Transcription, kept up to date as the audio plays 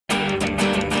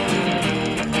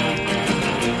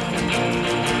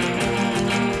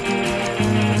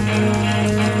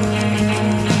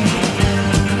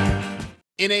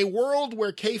In a world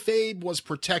where kayfabe was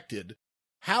protected,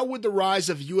 how would the rise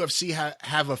of UFC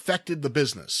have affected the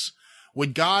business?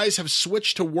 Would guys have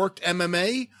switched to worked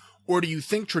MMA, or do you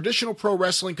think traditional pro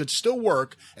wrestling could still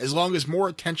work as long as more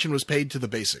attention was paid to the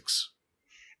basics?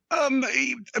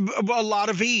 A lot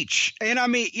of each. And I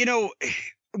mean, you know,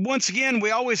 once again,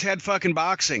 we always had fucking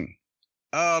boxing.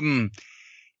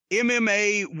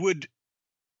 MMA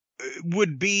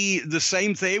would be the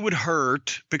same thing. It would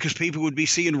hurt because people would be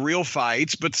seeing real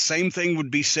fights, but the same thing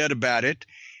would be said about it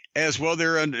as well.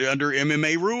 They're under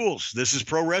MMA rules. This is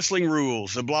pro wrestling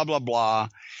rules, blah, blah, blah.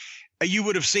 You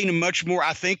would have seen a much more.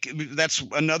 I think that's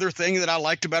another thing that I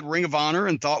liked about Ring of Honor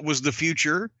and thought was the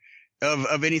future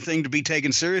of anything to be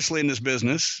taken seriously in this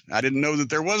business. I didn't know that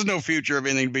there was no future of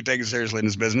anything to be taken seriously in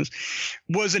this business.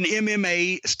 Was an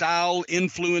MMA style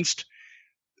influenced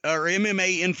or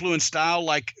MMA influenced style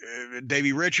like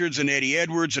Davey Richards and Eddie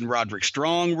Edwards and Roderick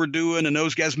Strong were doing, and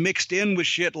those guys mixed in with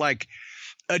shit like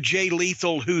a Jay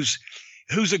Lethal who's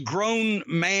a grown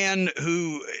man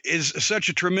who is such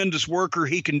a tremendous worker.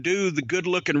 He can do the good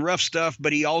looking rough stuff,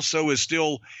 but he also is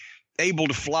still able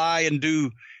to fly and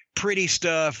do pretty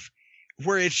stuff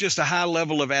where it's just a high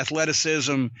level of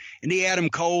athleticism. And the Adam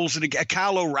Coles and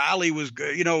Kyle O'Reilly was,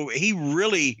 you know, he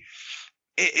really,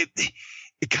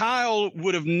 Kyle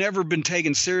would have never been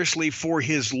taken seriously for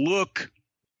his look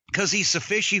because he's so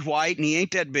fishy white and he ain't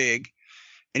that big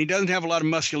and he doesn't have a lot of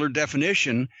muscular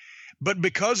definition. But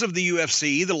because of the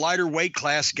UFC, the lighter weight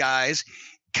class guys,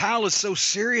 Kyle is so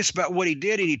serious about what he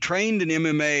did, and he trained in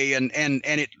MMA,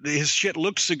 and his shit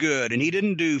looks so good, and he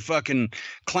didn't do fucking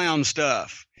clown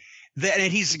stuff.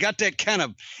 And he's got that kind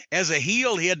of, as a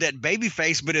heel, he had that baby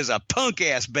face, but as a punk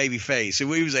ass baby face. If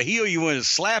he was a heel, you want to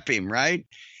slap him, right?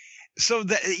 So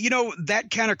that, you know, that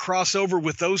kind of crossover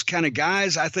with those kind of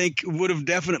guys, I think would have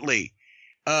definitely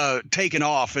taken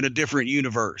off in a different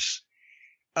universe.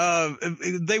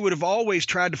 They would have always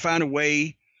tried to find a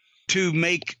way to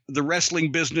make the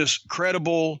wrestling business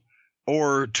credible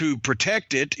or to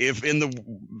protect it if in the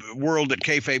world that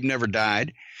kayfabe never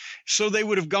died. So they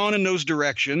would have gone in those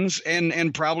directions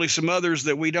and probably some others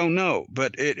that we don't know,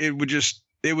 but it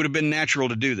would have been natural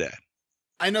to do that.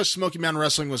 I know Smoky Mountain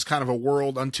Wrestling was kind of a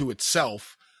world unto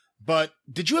itself, but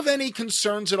did you have any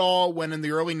concerns at all when in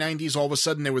the early 90s, all of a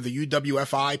sudden there were the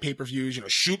UWFI pay-per-views, you know,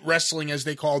 shoot wrestling as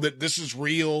they called it, this is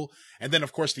real, and then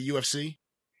of course the UFC?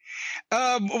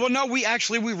 Well, no, we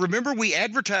remember we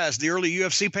advertised the early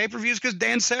UFC pay-per-views because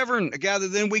Dan Severn, a guy that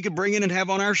then we could bring in and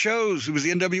have on our shows, who was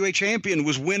the NWA champion,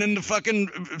 was winning the fucking,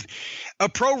 a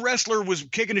pro wrestler was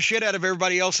kicking the shit out of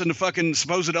everybody else in the fucking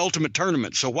supposed ultimate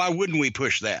tournament. So why wouldn't we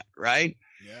push that? Right.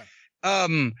 Yeah.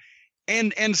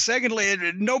 And secondly,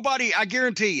 nobody, I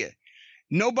guarantee you,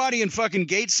 nobody in fucking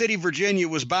Gate City, Virginia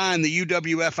was buying the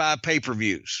UWFI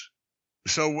pay-per-views.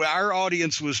 So our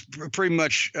audience was pretty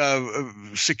much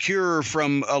secure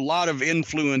from a lot of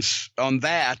influence on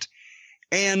that.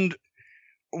 And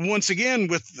once again,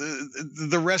 with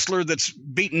the wrestler that's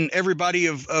beaten everybody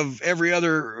of every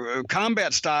other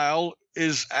combat style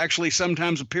is actually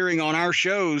sometimes appearing on our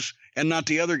shows and not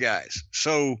the other guys.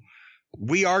 So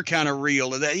we are kind of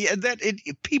real.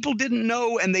 People didn't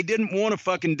know and they didn't want to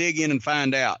fucking dig in and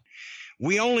find out.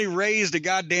 We only raised a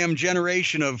goddamn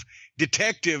generation of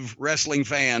detective wrestling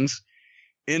fans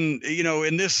in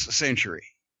this century.